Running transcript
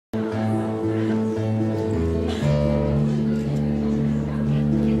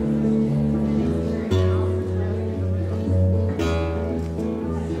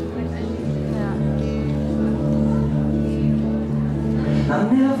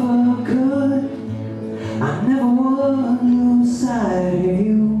never could, I never would lose sight of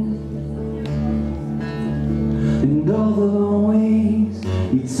you. And all the ways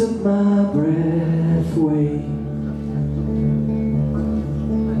you took my breath away.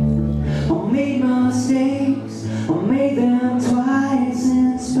 I made mistakes, I made them twice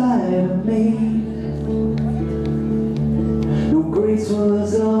in spite of me. No grace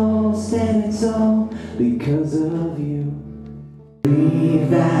was all standing tall because of you. Believe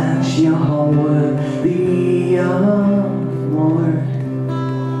that your home would be more,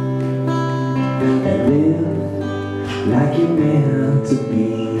 and live like you're meant to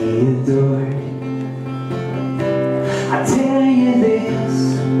be adored. I tell you this,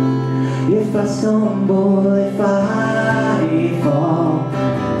 if I stumble, if I fall,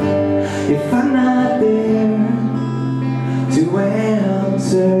 if I'm not there to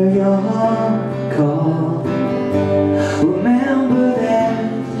answer your call, remember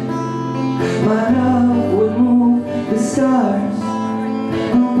that my love would move the stars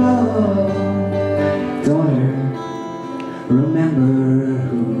above. Daughter, remember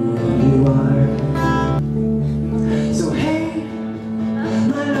who you are. So hey,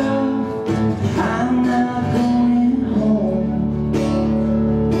 my love, I'm not going home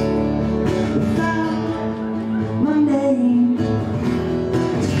without my name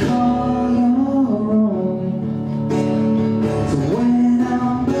to call your own. So when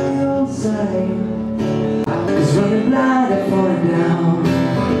I'm by your side, 'cause running blind and falling down,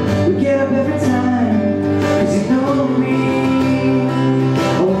 we get up every time, 'cause you know me.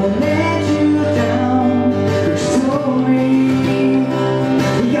 I won't let you down, but you told me.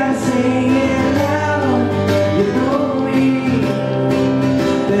 You gotta say it loud, you know me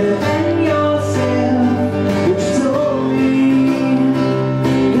better than yourself, but you told me.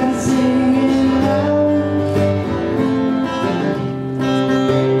 You gotta say it loud.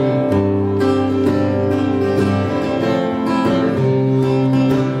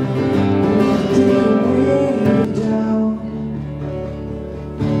 Take away the doubt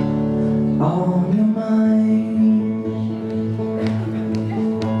on your mind.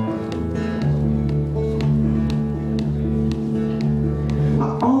 I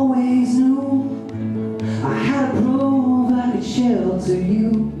always knew I had to prove I could shelter you.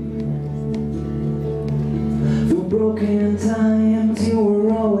 Through broken times, you were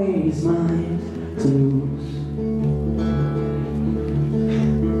always mine to lose.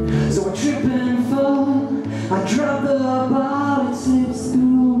 So I trip and fall, I drop the ball, it slips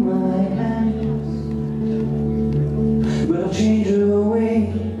through my hands. But I'll change the way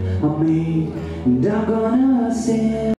I made, and I'm gonna stand.